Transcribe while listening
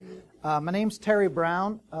My name's Terry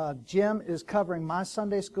Brown. Jim is covering my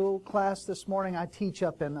Sunday school class this morning. I teach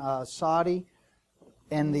up in Saudi,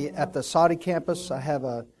 at the Saudi campus. I have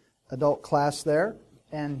a adult class there,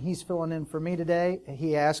 and he's filling in for me today.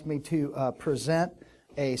 He asked me to present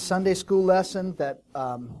a Sunday school lesson that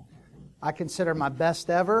I consider my best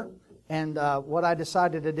ever, and what I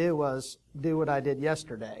decided to do was do what I did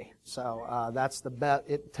yesterday. So that's the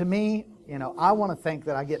bet. To me, I want to think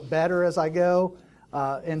that I get better as I go.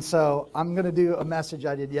 And so I'm going to do a message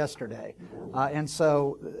I did yesterday. And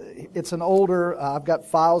so it's an older, I've got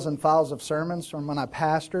files and files of sermons from when I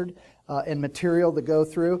pastored and material to go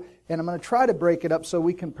through. And I'm going to try to break it up so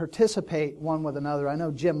we can participate one with another. I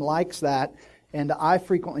know Jim likes that, and I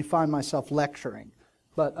frequently find myself lecturing.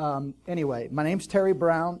 But anyway, my name's Terry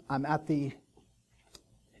Brown. I'm at the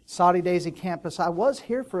Saudi Daisy campus. I was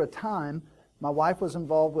here for a time. My wife was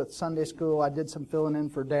involved with Sunday school. I did some filling in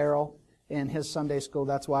for Daryl in his Sunday school.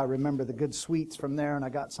 That's why I remember the good sweets from there, and I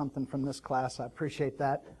got something from this class. I appreciate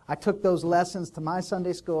that. I took those lessons to my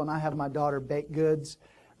Sunday school, and I have my daughter bake goods.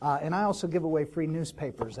 And I also give away free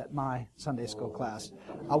newspapers at my Sunday school class.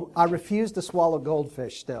 I refuse to swallow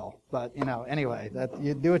goldfish still, but anyway,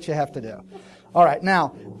 you do what you have to do. All right,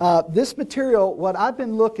 now this material, what I've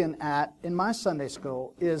been looking at in my Sunday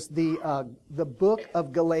school is the book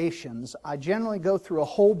of Galatians. I generally go through a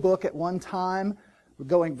whole book at one time,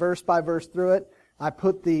 going verse by verse through it. I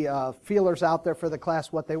put the feelers out there for the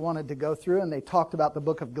class what they wanted to go through, and they talked about the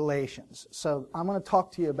book of Galatians. So I'm going to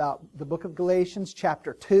talk to you about the book of Galatians,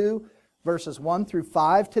 chapter 2, verses 1 through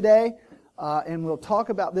 5 today, and we'll talk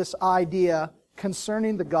about this idea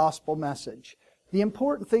concerning the gospel message. The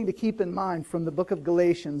important thing to keep in mind from the book of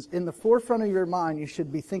Galatians, in the forefront of your mind, you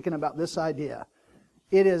should be thinking about this idea.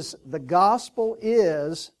 It is the gospel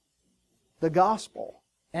is the gospel.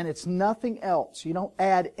 And it's nothing else. You don't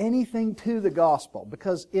add anything to the gospel,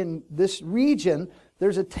 because in this region,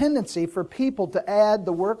 there's a tendency for people to add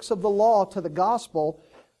the works of the law to the gospel.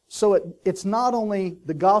 So it's not only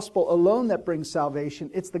the gospel alone that brings salvation,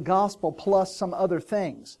 it's the gospel plus some other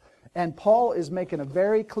things. And Paul is making a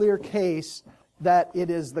very clear case that it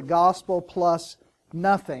is the gospel plus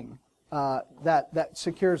nothing that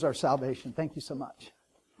secures our salvation. Thank you so much.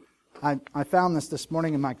 I found this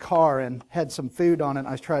morning in my car and had some food on it.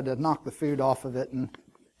 I tried to knock the food off of it and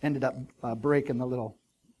ended up breaking the little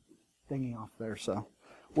thingy off there. So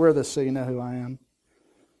wear this so you know who I am.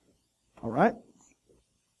 All right.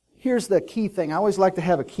 Here's the key thing. I always like to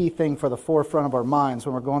have a key thing for the forefront of our minds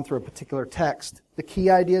when we're going through a particular text. The key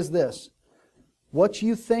idea is this. What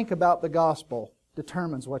you think about the gospel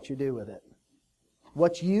determines what you do with it.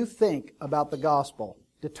 What you think about the gospel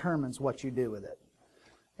determines what you do with it.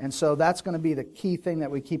 And so that's going to be the key thing that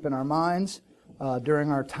we keep in our minds during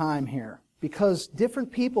our time here. Because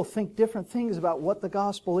different people think different things about what the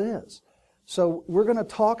gospel is. So we're going to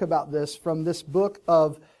talk about this from this book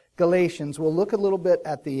of Galatians. We'll look a little bit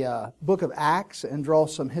at the book of Acts and draw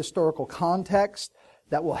some historical context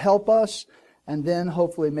that will help us, and then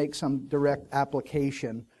hopefully make some direct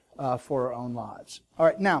application for our own lives. All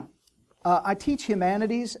right, now, I teach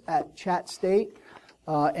humanities at Chat State.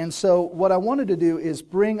 And so what I wanted to do is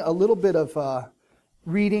bring a little bit of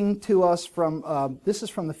reading to us from, this is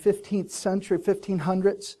from the 15th century,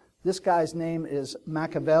 1500s. This guy's name is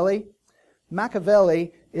Machiavelli.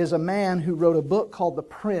 Machiavelli is a man who wrote a book called The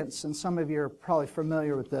Prince, and some of you are probably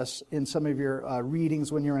familiar with this in some of your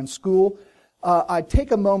readings when you're in school. I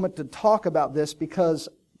take a moment to talk about this because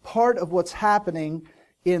part of what's happening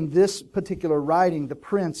in this particular writing, The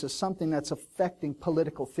Prince, is something that's affecting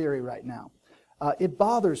political theory right now. It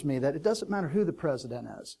bothers me that it doesn't matter who the president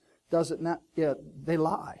is. They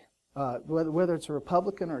lie. Whether it's a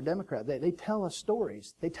Republican or a Democrat, they tell us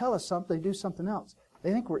stories. They tell us something, they do something else.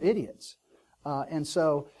 They think we're idiots. And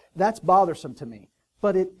so that's bothersome to me.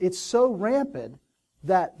 But it's so rampant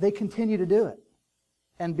that they continue to do it.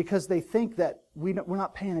 And because they think that we're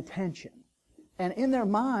not paying attention. And in their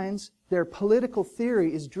minds, their political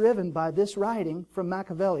theory is driven by this writing from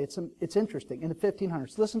Machiavelli. It's interesting, in the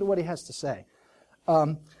 1500s. Listen to what he has to say.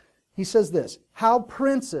 He says this, how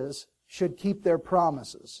princes should keep their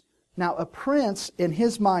promises. Now, a prince, in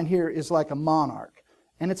his mind here, is like a monarch.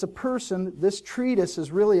 And it's a person, this treatise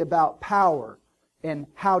is really about power and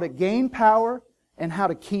how to gain power and how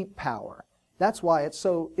to keep power. That's why it's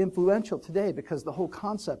so influential today, because the whole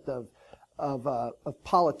concept of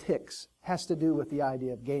politics has to do with the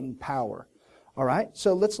idea of gaining power. All right,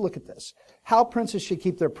 so let's look at this. How princes should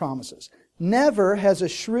keep their promises. Never has a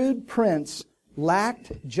shrewd prince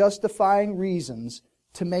lacked justifying reasons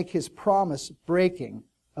to make his promise breaking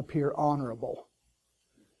appear honorable.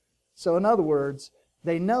 So in other words,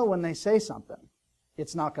 they know when they say something,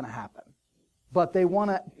 it's not going to happen. But they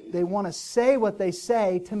want to say what they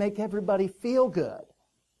say to make everybody feel good,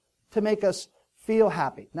 to make us feel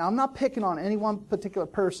happy. Now, I'm not picking on any one particular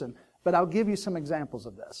person, but I'll give you some examples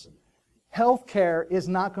of this. Healthcare is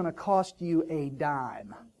not going to cost you a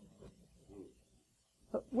dime.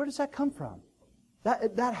 But where does that come from?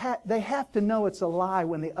 They have to know it's a lie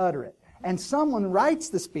when they utter it. And someone writes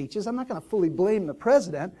the speeches. I'm not going to fully blame the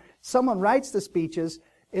president. Someone writes the speeches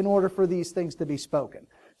in order for these things to be spoken.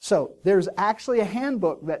 So there's actually a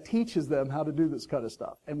handbook that teaches them how to do this kind of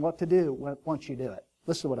stuff and what to do once you do it.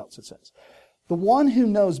 Listen to what else it says. The one who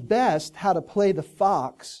knows best how to play the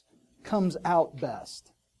fox comes out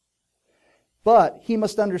best. But he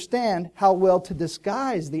must understand how well to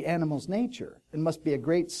disguise the animal's nature and must be a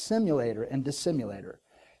great simulator and dissimulator.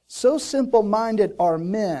 So simple-minded are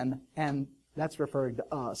men, and that's referring to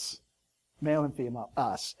us, male and female,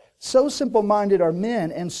 us. So simple-minded are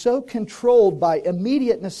men and so controlled by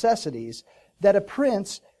immediate necessities that a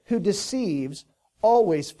prince who deceives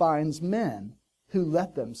always finds men who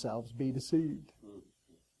let themselves be deceived.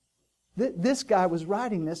 This guy was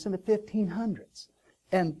writing this in the 1500s.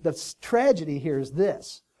 And the tragedy here is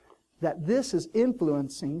this, that this is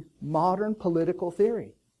influencing modern political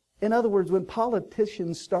theory. In other words, when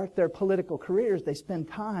politicians start their political careers, they spend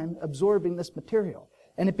time absorbing this material.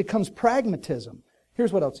 And it becomes pragmatism.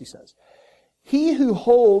 Here's what else he says. He who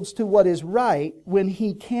holds to what is right when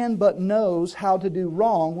he can but knows how to do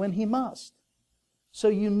wrong when he must. So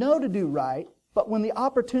you know to do right, but when the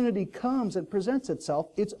opportunity comes and presents itself,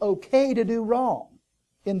 it's okay to do wrong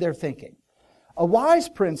in their thinking. A wise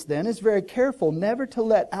prince, then, is very careful never to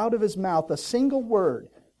let out of his mouth a single word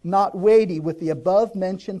not weighty with the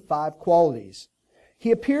above-mentioned 5 qualities.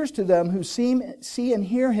 He appears to them who see and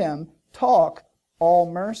hear him talk all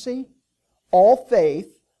mercy, all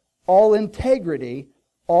faith, all integrity,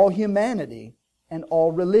 all humanity, and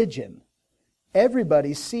all religion.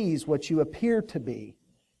 Everybody sees what you appear to be.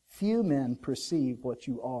 Few men perceive what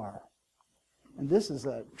you are. And this is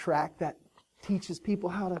a tract that teaches people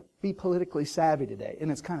how to be politically savvy today,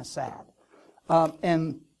 and it's kind of sad.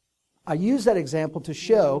 And I use that example to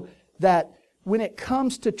show that when it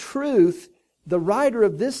comes to truth, the writer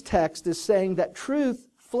of this text is saying that truth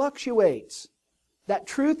fluctuates, that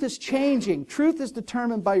truth is changing. Truth is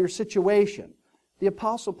determined by your situation. The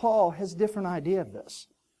Apostle Paul has a different idea of this.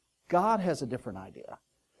 God has a different idea.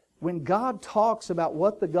 When God talks about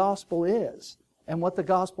what the gospel is and what the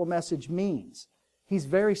gospel message means, He's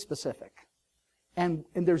very specific. And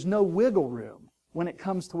there's no wiggle room when it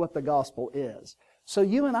comes to what the gospel is. So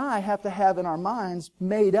you and I have to have in our minds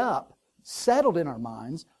made up, settled in our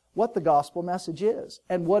minds, what the gospel message is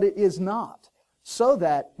and what it is not, so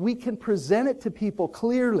that we can present it to people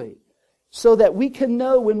clearly, so that we can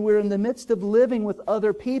know when we're in the midst of living with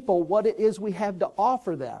other people what it is we have to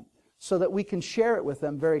offer them, so that we can share it with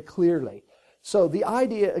them very clearly. So the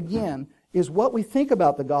idea, again, is what we think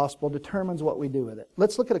about the gospel determines what we do with it.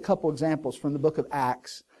 Let's look at a couple examples from the book of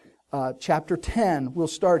Acts, chapter 10. We'll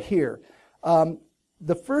start here.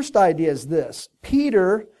 The first idea is this.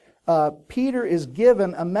 Peter is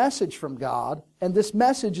given a message from God, and this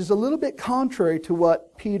message is a little bit contrary to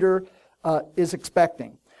what Peter is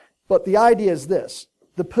expecting. But the idea is this.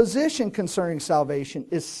 The position concerning salvation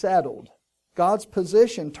is settled. God's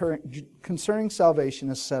position concerning salvation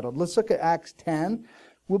is settled. Let's look at Acts 10.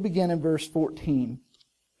 We'll begin in verse 14.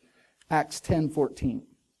 Acts 10:14.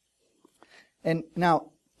 And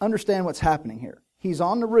now, understand what's happening here. He's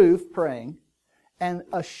on the roof praying, and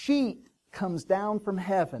a sheet comes down from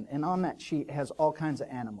heaven, and on that sheet has all kinds of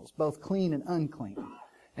animals, both clean and unclean.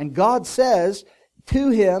 And God says to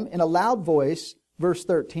him in a loud voice, verse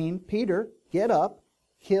 13, Peter, get up,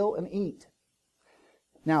 kill and eat.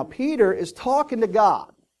 Now, Peter is talking to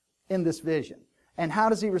God in this vision. And how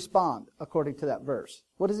does he respond according to that verse?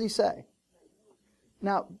 What does he say?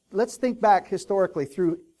 Now, let's think back historically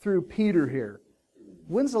through Peter here.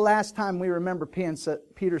 When's the last time we remember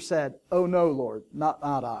Peter said, "Oh no, Lord, not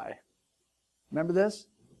I"? Remember this?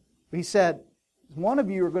 He said, "One of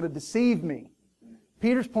you are going to deceive me."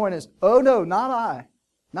 Peter's point is, "Oh no, not I,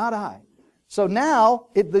 not I." So now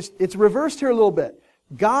it's reversed here a little bit.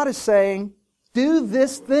 God is saying, "Do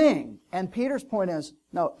this thing," and Peter's point is,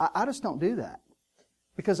 "No, I just don't do that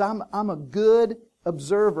because I'm a good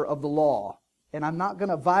observer of the law, and I'm not going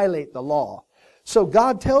to violate the law." So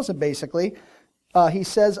God tells him basically. He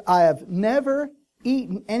says, "I have never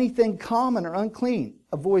eaten anything common or unclean."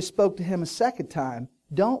 A voice spoke to him a second time,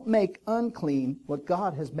 "Don't make unclean what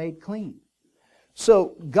God has made clean."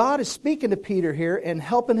 So God is speaking to Peter here and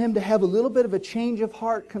helping him to have a little bit of a change of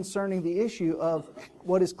heart concerning the issue of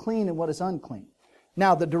what is clean and what is unclean.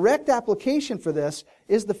 Now, the direct application for this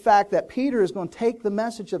is the fact that Peter is going to take the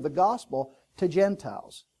message of the gospel to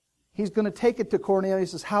Gentiles. He's going to take it to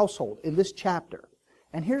Cornelius' household in this chapter.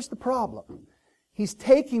 And here's the problem. He's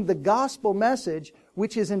taking the gospel message,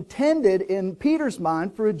 which is intended in Peter's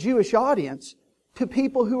mind for a Jewish audience, to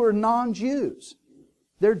people who are non-Jews.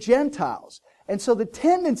 They're Gentiles. And so the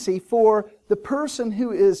tendency for the person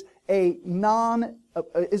who is a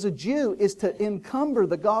Jew is to encumber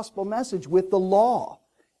the gospel message with the law.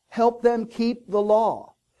 Help them keep the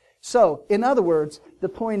law. So, in other words, the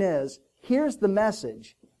point is, here's the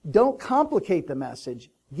message. Don't complicate the message.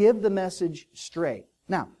 Give the message straight.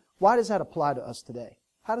 Now, why does that apply to us today?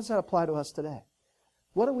 How does that apply to us today?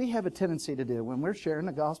 What do we have a tendency to do when we're sharing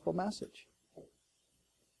the gospel message?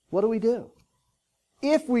 What do we do?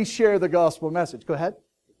 If we share the gospel message, go ahead.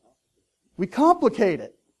 We complicate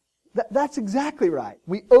it. That's exactly right.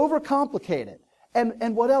 We overcomplicate it.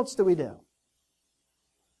 And what else do we do?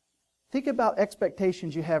 Think about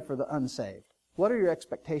expectations you have for the unsaved. What are your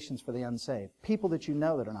expectations for the unsaved? People that you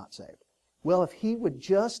know that are not saved. Well, if he would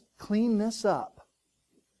just clean this up,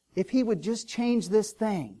 if he would just change this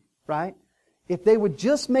thing, right? If they would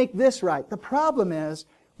just make this right. The problem is,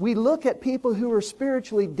 we look at people who are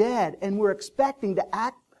spiritually dead and we're expecting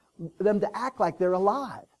them to act like they're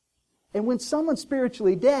alive. And when someone's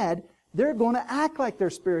spiritually dead, they're going to act like they're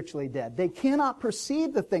spiritually dead. They cannot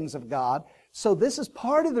perceive the things of God. So this is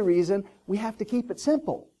part of the reason we have to keep it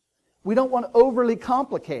simple. We don't want to overly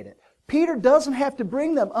complicate it. Peter doesn't have to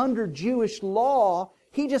bring them under Jewish law.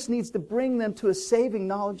 He just needs to bring them to a saving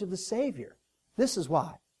knowledge of the Savior. This is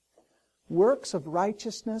why. Works of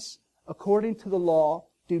righteousness according to the law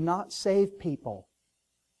do not save people.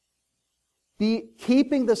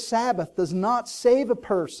 Keeping the Sabbath does not save a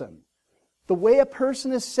person. The way a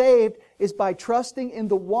person is saved is by trusting in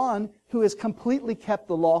the one who has completely kept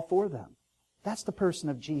the law for them. That's the person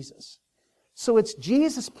of Jesus. So it's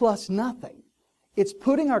Jesus plus nothing. It's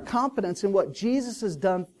putting our confidence in what Jesus has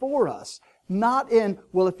done for us, not in,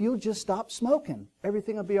 well, if you just stop smoking,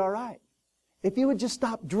 everything will be all right. If you would just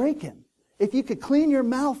stop drinking, if you could clean your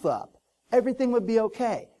mouth up, everything would be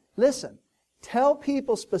okay. Listen, tell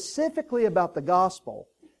people specifically about the gospel.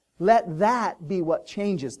 Let that be what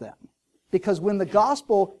changes them. Because when the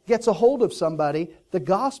gospel gets a hold of somebody, the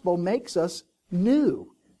gospel makes us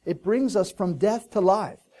new. It brings us from death to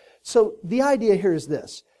life. So the idea here is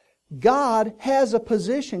this. God has a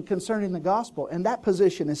position concerning the gospel, and that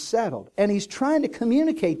position is settled. And He's trying to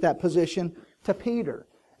communicate that position to Peter.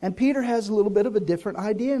 And Peter has a little bit of a different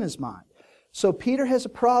idea in his mind. So Peter has a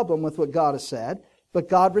problem with what God has said, but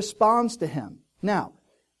God responds to him. Now,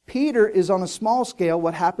 Peter is on a small scale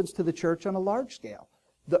what happens to the church on a large scale.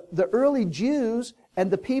 The early Jews and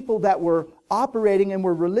the people that were operating and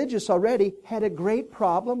were religious already had a great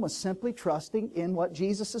problem with simply trusting in what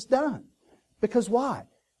Jesus has done. Because why?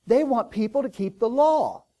 They want people to keep the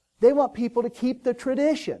law. They want people to keep the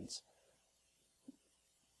traditions.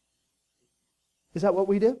 Is that what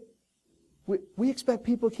we do? We expect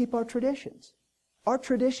people to keep our traditions. Our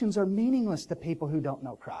traditions are meaningless to people who don't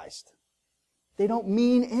know Christ. They don't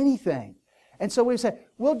mean anything. And so we say,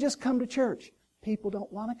 we'll just come to church. People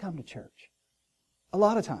don't want to come to church. A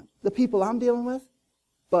lot of times. The people I'm dealing with,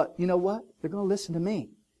 but you know what? They're going to listen to me.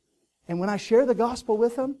 And when I share the gospel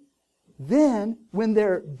with them, then when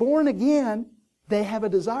they're born again, they have a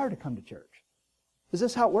desire to come to church. Is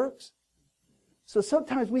this how it works? So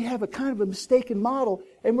sometimes we have a kind of a mistaken model,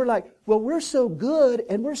 and we're like, well, we're so good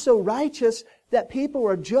and we're so righteous that people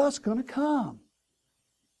are just going to come.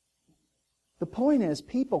 The point is,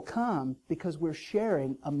 people come because we're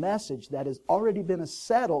sharing a message that has already been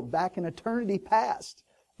settled back in eternity past.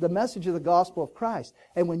 The message of the gospel of Christ.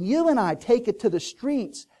 And when you and I take it to the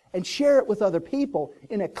streets and share it with other people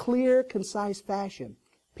in a clear, concise fashion,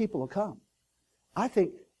 people will come. I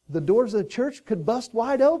think the doors of the church could bust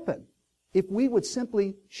wide open if we would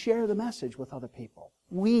simply share the message with other people.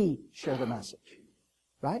 We share the message.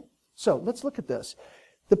 Right? So, let's look at this.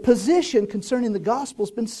 The position concerning the gospel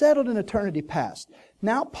has been settled in eternity past.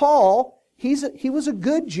 Now, Paul, he was a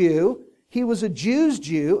good Jew. He was a Jew's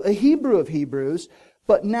Jew, a Hebrew of Hebrews.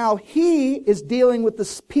 But now he is dealing with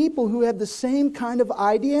the people who have the same kind of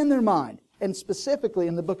idea in their mind. And specifically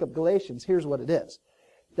in the book of Galatians, here's what it is.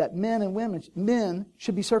 That men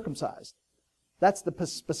should be circumcised. That's the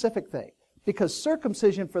specific thing. Because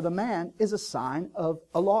circumcision for the man is a sign of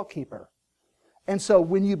a law keeper. And so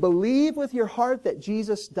when you believe with your heart that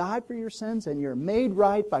Jesus died for your sins and you're made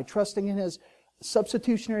right by trusting in His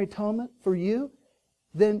substitutionary atonement for you,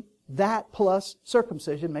 then that plus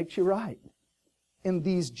circumcision makes you right in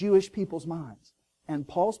these Jewish people's minds. And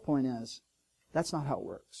Paul's point is, that's not how it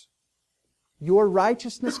works. Your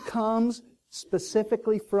righteousness comes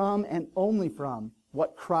specifically from and only from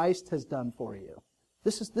what Christ has done for you.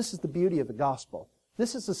 This is the beauty of the gospel.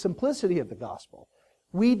 This is the simplicity of the gospel.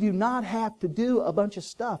 We do not have to do a bunch of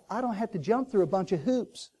stuff. I don't have to jump through a bunch of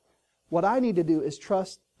hoops. What I need to do is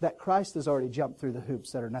trust that Christ has already jumped through the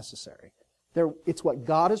hoops that are necessary. It's what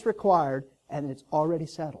God has required, and it's already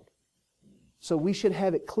settled. So we should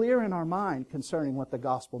have it clear in our mind concerning what the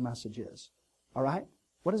gospel message is. All right?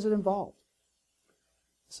 What does it involve?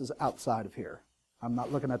 This is outside of here. I'm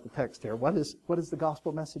not looking at the text here. What does the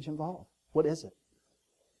gospel message involve? What is it?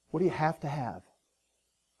 What do you have to have?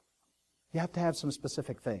 You have to have some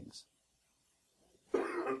specific things.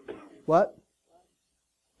 What?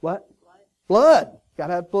 What? Blood. Got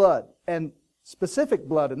to have blood. And specific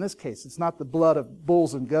blood in this case. It's not the blood of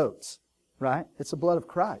bulls and goats, right? It's the blood of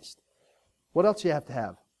Christ. What else do you have to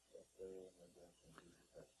have?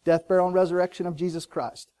 Death, burial, and resurrection of Jesus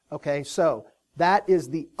Christ. Okay, so that is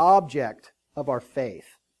the object of our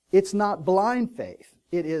faith. It's not blind faith.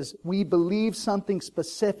 It is we believe something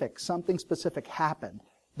specific happened.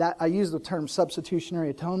 That I use the term substitutionary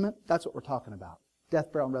atonement. That's what we're talking about.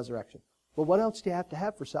 Death, burial, and resurrection. Well, what else do you have to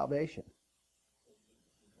have for salvation?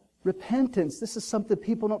 Repentance. This is something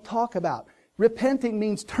people don't talk about. Repenting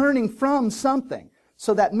means turning from something.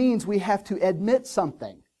 So that means we have to admit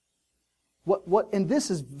something. And this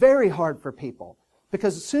is very hard for people.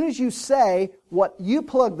 Because as soon as you say what you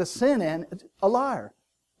plug the sin in, a liar.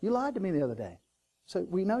 You lied to me the other day. So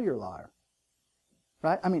we know you're a liar.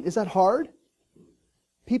 Right? I mean, is that hard?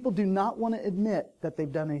 People do not want to admit that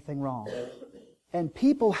they've done anything wrong. And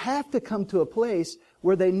people have to come to a place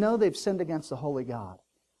where they know they've sinned against the holy God.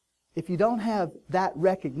 If you don't have that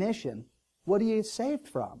recognition, what are you saved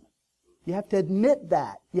from? You have to admit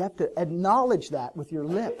that. You have to acknowledge that with your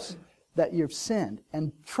lips, that you've sinned,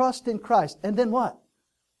 and trust in Christ. And then what?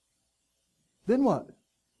 Then what?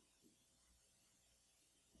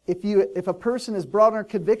 If a person is brought under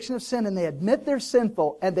conviction of sin and they admit they're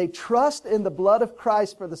sinful and they trust in the blood of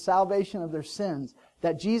Christ for the salvation of their sins,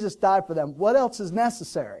 that Jesus died for them, what else is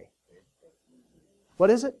necessary? What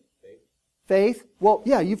is it? Faith. Well,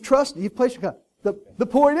 yeah, you've trusted, you've placed your God. The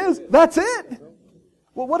point is, that's it.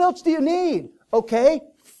 Well, what else do you need? Okay,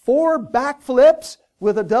 4 backflips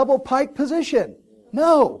with a double pike position.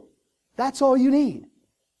 No, that's all you need.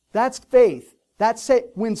 That's faith.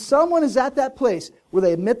 When someone is at that place where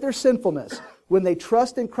they admit their sinfulness, when they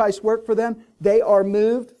trust in Christ's work for them, they are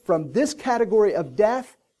moved from this category of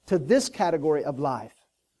death to this category of life.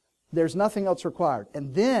 There's nothing else required.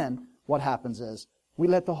 And then what happens is we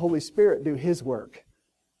let the Holy Spirit do His work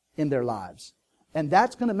in their lives. And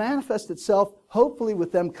that's going to manifest itself, hopefully,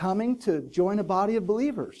 with them coming to join a body of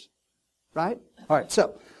believers. Right? All right,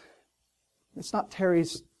 so it's not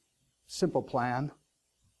Terry's simple plan.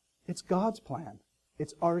 It's God's plan.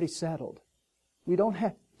 It's already settled. We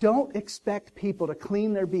don't expect people to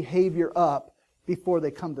clean their behavior up before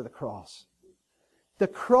they come to the cross. The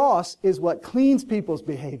cross is what cleans people's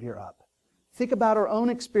behavior up. Think about our own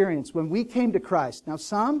experience when we came to Christ. Now,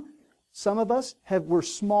 some of us were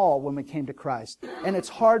small when we came to Christ, and it's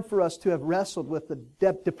hard for us to have wrestled with the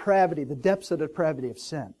depths of depravity of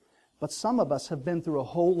sin. But some of us have been through a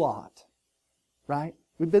whole lot, right?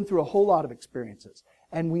 We've been through a whole lot of experiences,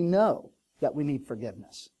 and we know that we need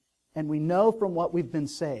forgiveness, and we know from what we've been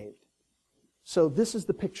saved. So this is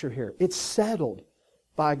the picture here. It's settled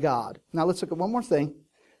by God. Now let's look at one more thing.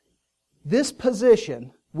 This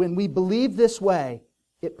position, when we believe this way,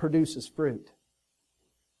 it produces fruit.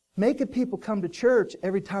 Making people come to church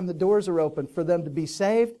every time the doors are open for them to be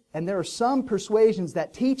saved, and there are some persuasions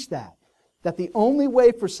that teach that the only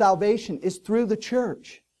way for salvation is through the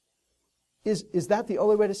church. Is that the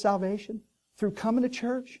only way to salvation? Through coming to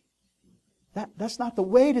church? That's not the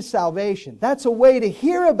way to salvation. That's a way to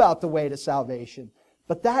hear about the way to salvation.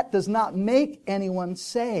 But that does not make anyone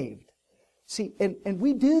saved. See, and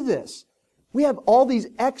we do this. We have all these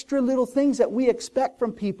extra little things that we expect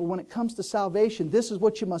from people when it comes to salvation. This is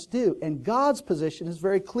what you must do. And God's position is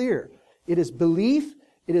very clear. It is belief,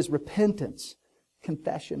 it is repentance,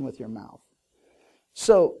 confession with your mouth.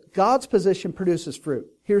 So, God's position produces fruit.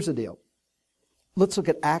 Here's the deal. Let's look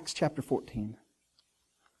at Acts chapter 14.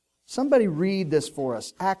 Somebody read this for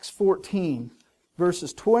us. Acts 14,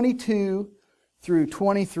 verses 22 through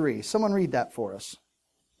 23. Someone read that for us.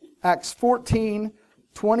 Acts 14,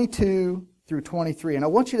 22 through 23. And I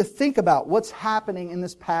want you to think about what's happening in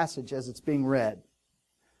this passage as it's being read.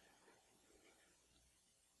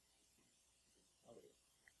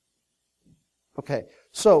 Okay,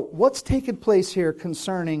 so what's taken place here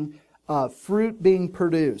concerning fruit being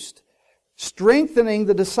produced? strengthening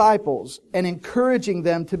the disciples and encouraging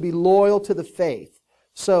them to be loyal to the faith.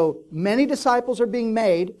 So many disciples are being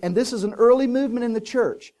made, and this is an early movement in the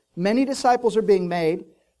church. Many disciples are being made.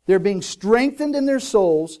 They're being strengthened in their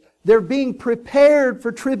souls. They're being prepared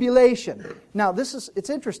for tribulation. Now, it's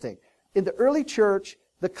interesting. In the early church,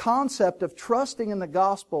 the concept of trusting in the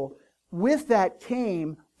gospel, with that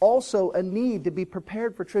came also a need to be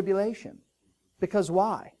prepared for tribulation. Because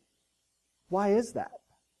why? Why is that?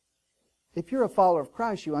 If you're a follower of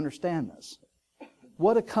Christ, you understand this.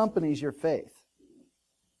 What accompanies your faith?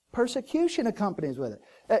 Persecution accompanies with it.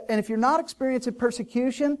 And if you're not experiencing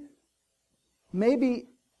persecution, maybe,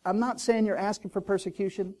 I'm not saying you're asking for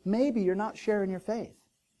persecution, maybe you're not sharing your faith.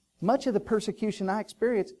 Much of the persecution I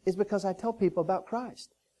experience is because I tell people about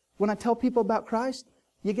Christ. When I tell people about Christ,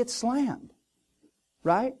 you get slammed.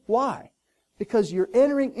 Right? Why? Because you're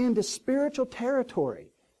entering into spiritual territory.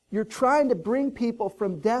 You're trying to bring people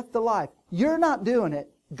from death to life. You're not doing it.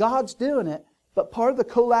 God's doing it. But part of the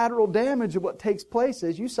collateral damage of what takes place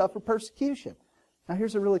is you suffer persecution. Now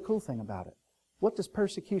here's a really cool thing about it. What does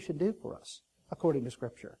persecution do for us, according to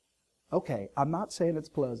Scripture? Okay, I'm not saying it's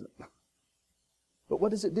pleasant. But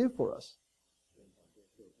what does it do for us?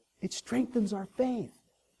 It strengthens our faith.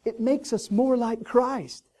 It makes us more like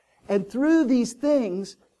Christ. And through these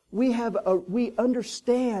things, we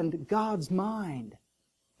understand God's mind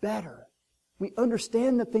better. We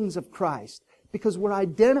understand the things of Christ because we're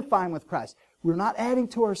identifying with Christ. We're not adding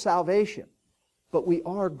to our salvation, but we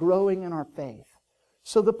are growing in our faith.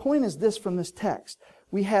 So the point is this from this text.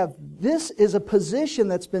 This is a position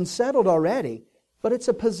that's been settled already, but it's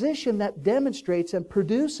a position that demonstrates and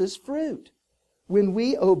produces fruit. When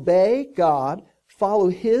we obey God, follow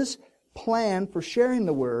His plan for sharing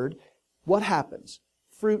the Word, what happens?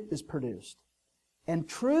 Fruit is produced. And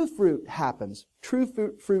true fruit happens. True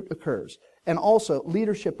fruit occurs. And also,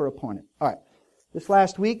 leadership are appointed. All right. This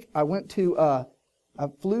last week, I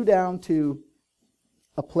flew down to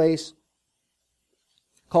a place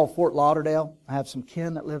called Fort Lauderdale. I have some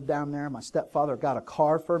kin that live down there. My stepfather got a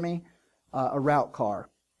car for me, a route car.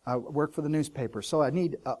 I work for the newspaper, so I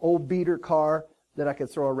need an old beater car that I could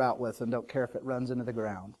throw a route with and don't care if it runs into the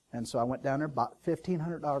ground. And so I went down there, bought a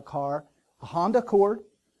 $1,500 car, a Honda Accord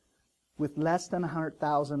with less than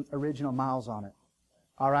 100,000 original miles on it.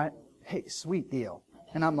 All right? Hey, sweet deal.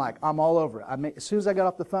 And I'm like, I'm all over it. As soon as I got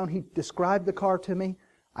off the phone, he described the car to me.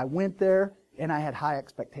 I went there, and I had high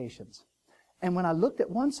expectations. And when I looked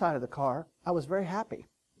at one side of the car, I was very happy.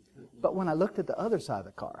 But when I looked at the other side of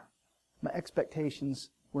the car, my expectations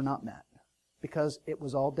were not met because it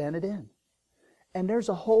was all dented in. And there's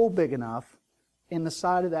a hole big enough in the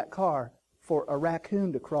side of that car for a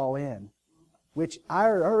raccoon to crawl in, which I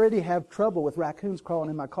already have trouble with raccoons crawling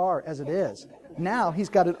in my car as it is. Now he's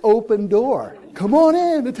got an open door. Come on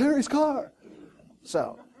in to Terry's car.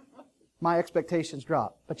 So my expectations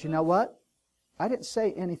dropped. But you know what? I didn't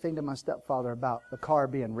say anything to my stepfather about the car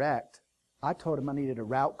being wrecked. I told him I needed a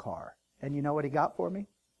route car. And you know what he got for me?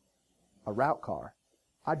 A route car.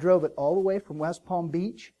 I drove it all the way from West Palm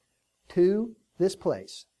Beach to this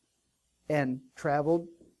place and traveled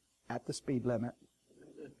at the speed limit.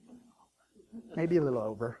 Maybe a little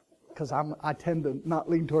over, because I tend to not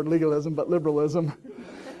lean toward legalism, but liberalism.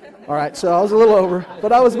 All right, so I was a little over,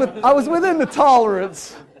 but I was within the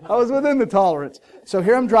tolerance. I was within the tolerance. So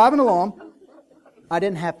here I'm driving along. I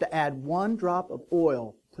didn't have to add one drop of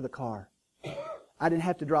oil to the car. I didn't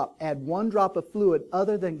have to add one drop of fluid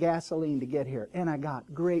other than gasoline to get here, and I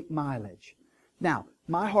got great mileage. Now,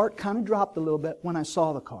 my heart kind of dropped a little bit when I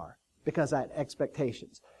saw the car because I had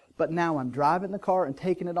expectations. But now I'm driving the car and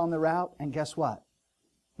taking it on the route, and guess what?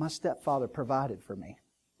 My stepfather provided for me.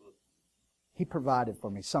 He provided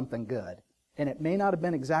for me something good. And it may not have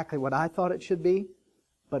been exactly what I thought it should be,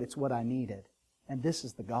 but it's what I needed. And this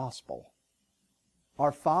is the gospel.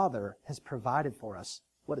 Our Father has provided for us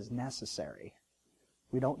what is necessary.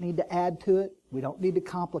 We don't need to add to it. We don't need to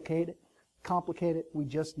complicate it. We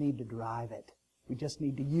just need to drive it. We just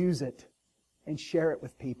need to use it and share it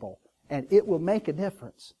with people. And it will make a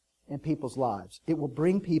difference in people's lives. It will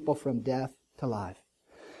bring people from death to life.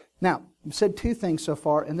 Now, we've said two things so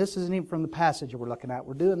far, and this isn't even from the passage that we're looking at.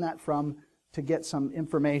 We're doing that to get some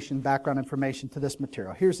information, background information to this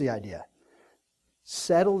material. Here's the idea.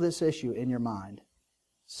 Settle this issue in your mind.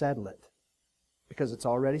 Settle it. Because it's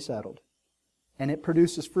already settled. And it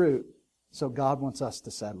produces fruit. So God wants us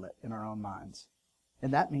to settle it in our own minds.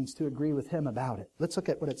 And that means to agree with Him about it. Let's look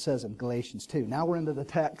at what it says in Galatians 2. Now we're into the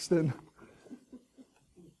text, and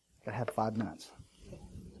I have 5 minutes.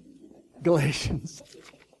 Galatians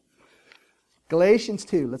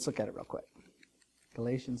 2. Let's look at it real quick.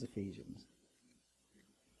 Galatians, Ephesians.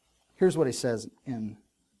 Here's what he says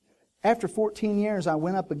After 14 years, I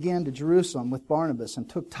went up again to Jerusalem with Barnabas and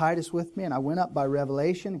took Titus with me, and I went up by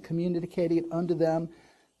revelation and communicated unto them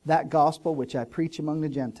that gospel which I preach among the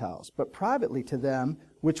Gentiles, but privately to them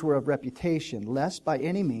which were of reputation, lest by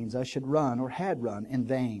any means I should run or had run in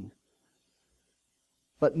vain.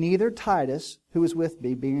 But neither Titus, who was with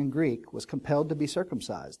me, being Greek, was compelled to be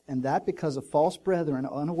circumcised, and that because of false brethren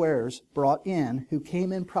unawares brought in, who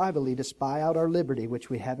came in privately to spy out our liberty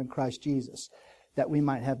which we have in Christ Jesus, that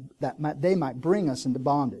they might bring us into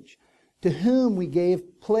bondage, to whom we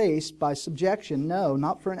gave place by subjection, no,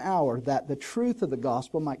 not for an hour, that the truth of the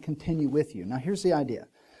gospel might continue with you. Now here's the idea.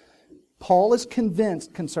 Paul is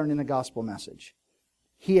convinced concerning the gospel message.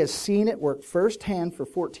 He has seen it work firsthand for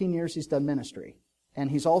 14 years he's done ministry. And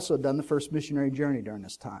he's also done the first missionary journey during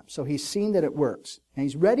this time. So he's seen that it works. And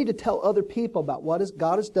he's ready to tell other people about what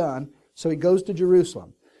God has done, so he goes to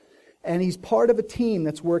Jerusalem. And he's part of a team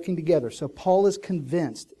that's working together. So Paul is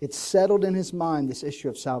convinced. It's settled in his mind, this issue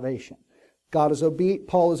of salvation. Paul is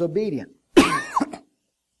obedient.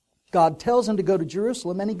 God tells him to go to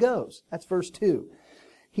Jerusalem, and he goes. That's verse 2.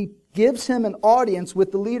 He gives him an audience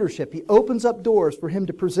with the leadership. He opens up doors for him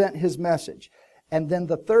to present his message. And then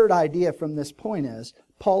the third idea from this point is,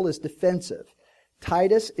 Paul is defensive.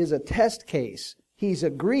 Titus is a test case. He's a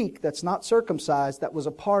Greek that's not circumcised, that was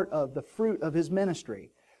a part of the fruit of his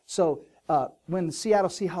ministry. So when the Seattle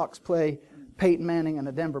Seahawks play Peyton Manning and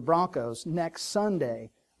the Denver Broncos next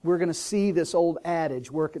Sunday, we're going to see this old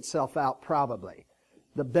adage work itself out probably.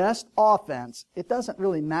 The best offense, it doesn't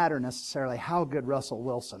really matter necessarily how good Russell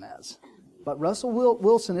Wilson is. But Russell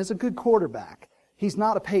Wilson is a good quarterback. He's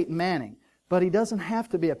not a Peyton Manning. But he doesn't have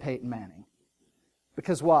to be a Peyton Manning.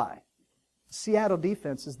 Because why? Seattle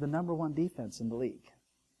defense is the number one defense in the league.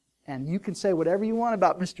 And you can say whatever you want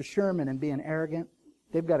about Mr. Sherman and being arrogant.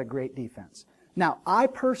 They've got a great defense. Now, I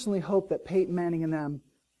personally hope that Peyton Manning and them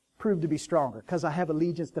prove to be stronger, because I have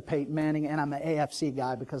allegiance to Peyton Manning, and I'm an AFC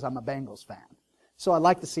guy because I'm a Bengals fan. So I'd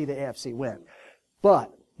like to see the AFC win.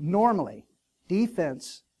 But normally,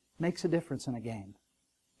 defense makes a difference in a game.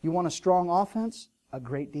 You want a strong offense? A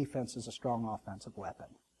great defense is a strong offensive weapon.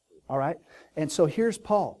 All right? And so here's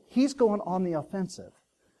Paul. He's going on the offensive,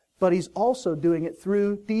 but he's also doing it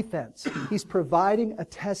through defense. He's providing a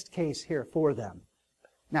test case here for them.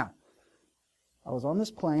 Now, I was on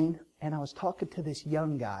this plane, and I was talking to this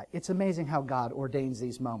young guy. It's amazing how God ordains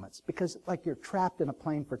these moments, because like you're trapped in a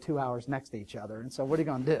plane for 2 hours next to each other, and so what are you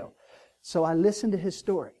going to do? So I listened to his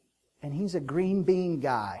story, and he's a green bean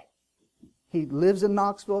guy. He lives in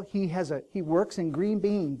Knoxville. He works in green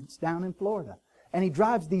beans down in Florida. And he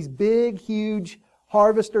drives these big, huge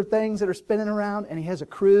harvester things that are spinning around, and he has a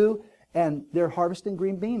crew, and they're harvesting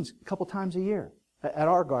green beans a couple times a year. At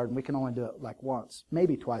our garden, we can only do it like once,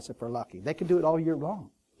 maybe twice if we're lucky. They can do it all year long.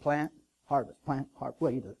 Plant, harvest,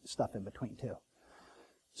 well, you do stuff in between too.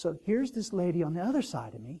 So here's this lady on the other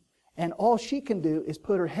side of me, and all she can do is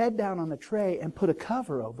put her head down on the tray and put a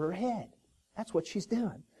cover over her head. That's what she's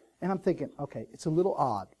doing. And I'm thinking, okay, it's a little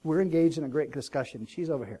odd. We're engaged in a great discussion.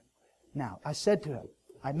 She's over here. Now, I said to him,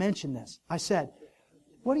 I mentioned this. I said,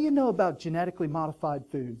 what do you know about genetically modified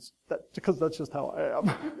foods? Because that's just how I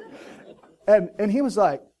am. and he was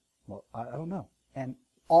like, well, I don't know. And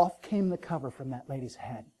off came the cover from that lady's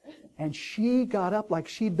head. And she got up like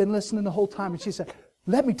she'd been listening the whole time, and she said,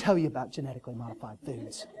 let me tell you about genetically modified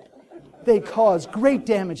foods. They cause great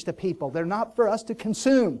damage to people. They're not for us to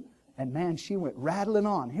consume. And man, she went rattling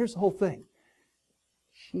on. Here's the whole thing.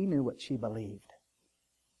 She knew what she believed.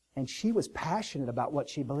 And she was passionate about what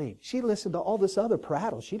she believed. She listened to all this other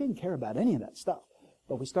prattle. She didn't care about any of that stuff.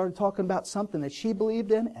 But we started talking about something that she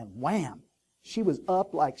believed in, and wham! She was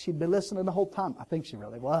up like she'd been listening the whole time. I think she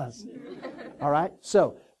really was. All right?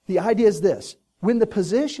 So, the idea is this. When the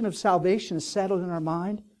position of salvation is settled in our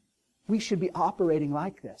mind, we should be operating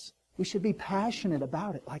like this. We should be passionate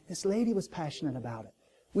about it, like this lady was passionate about it.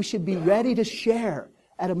 We should be ready to share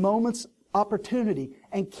at a moment's opportunity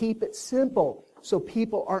and keep it simple so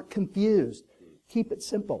people aren't confused. Keep it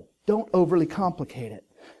simple. Don't overly complicate it.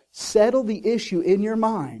 Settle the issue in your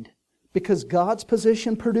mind, because God's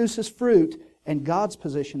position produces fruit and God's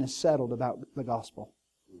position is settled about the gospel.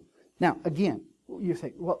 Now, again, you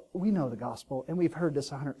think, well, we know the gospel and we've heard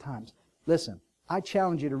this 100 times. Listen, I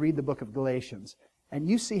challenge you to read the book of Galatians and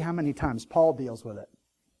you see how many times Paul deals with it.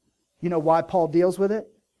 You know why Paul deals with it?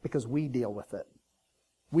 Because we deal with it.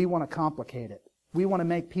 We want to complicate it. We want to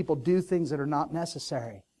make people do things that are not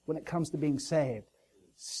necessary when it comes to being saved.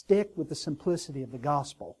 Stick with the simplicity of the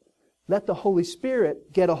gospel. Let the Holy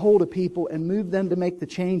Spirit get a hold of people and move them to make the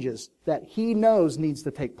changes that He knows needs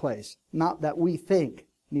to take place, not that we think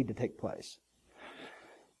need to take place.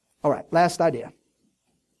 All right, last idea.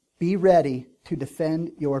 Be ready to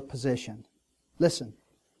defend your position. Listen,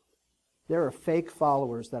 there are fake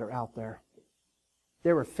followers that are out there.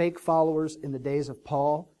 There were fake followers in the days of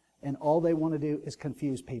Paul, and all they want to do is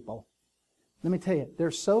confuse people. Let me tell you,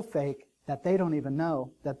 they're so fake that they don't even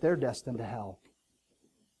know that they're destined to hell.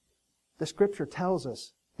 The Scripture tells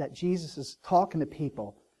us that Jesus is talking to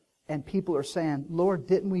people, and people are saying, Lord,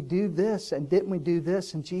 didn't we do this and didn't we do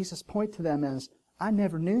this? And Jesus points to them as, I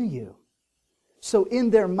never knew you. So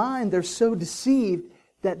in their mind, they're so deceived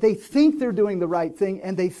that they think they're doing the right thing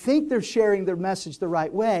and they think they're sharing their message the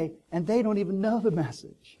right way, and they don't even know the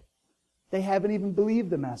message. They haven't even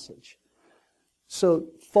believed the message. So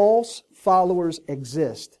false followers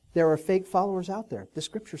exist. There are fake followers out there. The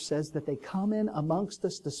Scripture says that they come in amongst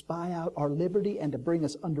us to spy out our liberty and to bring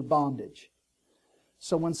us under bondage.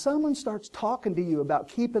 So when someone starts talking to you about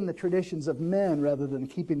keeping the traditions of men rather than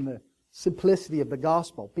keeping the simplicity of the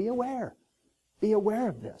gospel, be aware. Be aware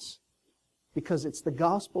of this. Because it's the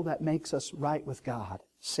gospel that makes us right with God,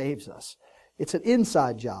 saves us. It's an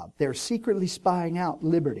inside job. They're secretly spying out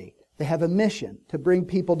liberty. They have a mission to bring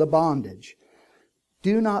people to bondage.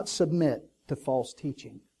 Do not submit to false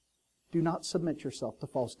teaching. Do not submit yourself to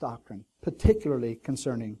false doctrine, particularly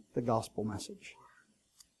concerning the gospel message.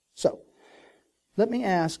 So, let me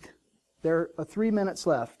ask, there are 3 minutes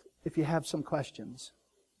left if you have some questions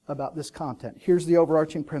about this content. Here's the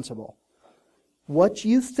overarching principle. What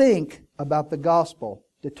you think about the gospel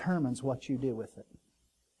determines what you do with it.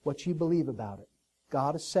 What you believe about it.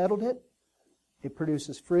 God has settled it. It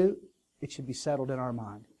produces fruit. It should be settled in our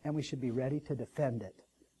mind. And we should be ready to defend it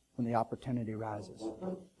when the opportunity rises.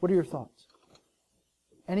 What are your thoughts?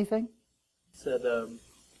 Anything? Said,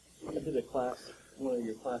 I did a class, one of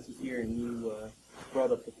your classes here, and you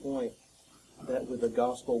brought up the point that with the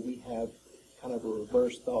gospel we have kind of a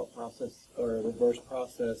reverse thought process, or a reverse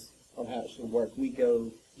process on how it should work. We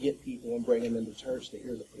go get people and bring them into church to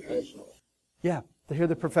hear the professional. Yeah, to hear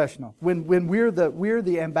the professional. When we're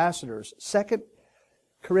the ambassadors. 2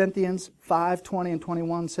 Corinthians 5:20 and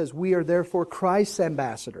 21 says, we are therefore Christ's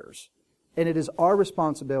ambassadors, and it is our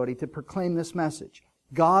responsibility to proclaim this message.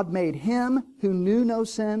 God made Him who knew no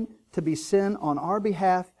sin to be sin on our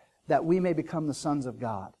behalf, that we may become the sons of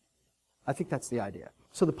God. I think that's the idea.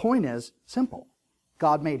 So the point is simple.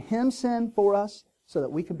 God made Him sin for us so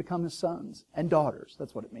that we can become His sons and daughters.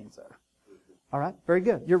 That's what it means there. All right? Very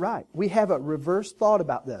good. You're right. We have a reverse thought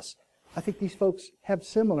about this. I think these folks have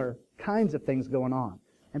similar kinds of things going on.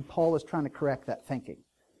 And Paul is trying to correct that thinking.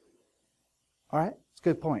 All right? It's a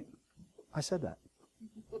good point. I said that.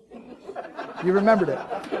 You remembered it.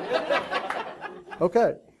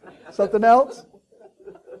 Okay. Something else?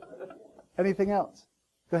 Anything else?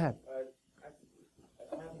 Go ahead. I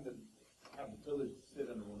have the privilege to sit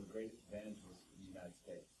under one of the greatest evangelists in the United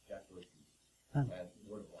States, Jack Wilson, at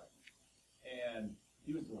Word of Life. And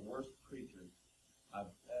he was the worst preacher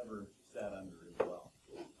I've ever sat under as well.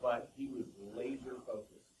 But he was laser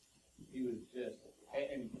focused. He was just,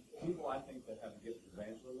 and people I think that have a gift of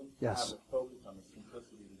evangelism have a focus on the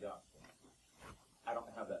simplicity of the gospel. I don't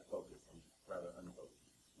have that focus. I'm rather unfocused.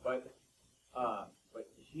 But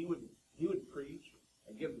he would preach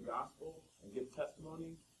and give the gospel and give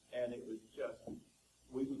testimony, and it was just,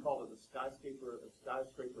 we called it the skyscraper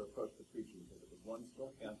approach to preaching, because it was one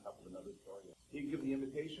story on top of another story. He'd give the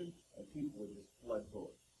invitation, and people would just flood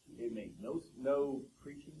forward. It made no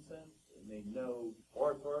preaching sense. It made no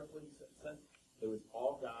oratorically sense. It was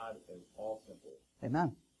all God. It was all simple.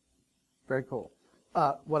 Amen. Very cool.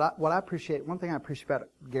 What I appreciate, one thing I appreciate about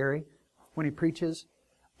Gary when he preaches,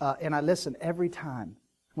 and I listen every time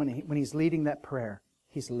when he's leading that prayer,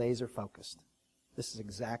 he's laser focused. This is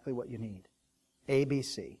exactly what you need.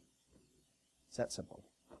 ABC. It's that simple.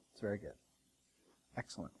 It's very good.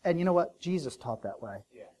 Excellent. And you know what? Jesus taught that way.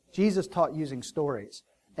 Yeah. Jesus taught using stories.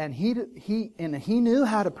 And he knew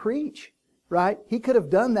how to preach, right? He could have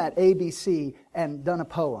done that ABC and done a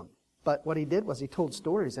poem. But what he did was he told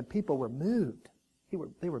stories, and people were moved.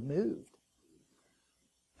 They were moved.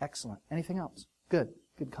 Excellent. Anything else? Good.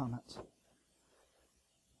 Good comments.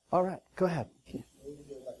 All right. Go ahead.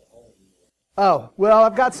 Oh, well,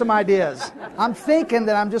 I've got some ideas. I'm thinking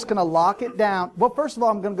that I'm just going to lock it down. Well, first of all,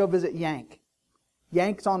 I'm going to go visit Yank.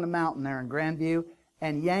 Yank's on the mountain there in Grandview,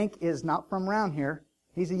 and Yank is not from around here.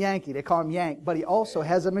 He's a Yankee. They call him Yank. But he also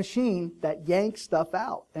has a machine that yanks stuff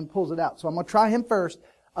out and pulls it out. So I'm going to try him first.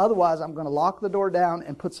 Otherwise, I'm going to lock the door down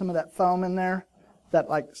and put some of that foam in there that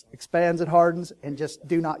expands and hardens, and just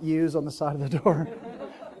do not use on the side of the door.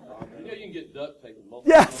 Yeah, you can get duct tape.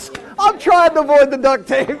 Yes, I'm trying to avoid the duct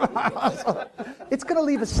tape. It's going to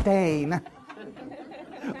leave a stain.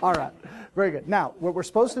 All right. Very good. Now, what we're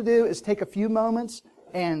supposed to do is take a few moments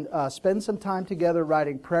and spend some time together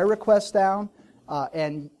writing prayer requests down,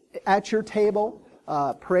 and at your table,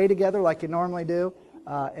 pray together like you normally do.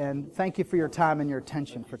 And thank you for your time and your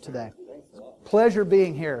attention for today. Pleasure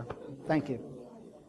being here. Thank you.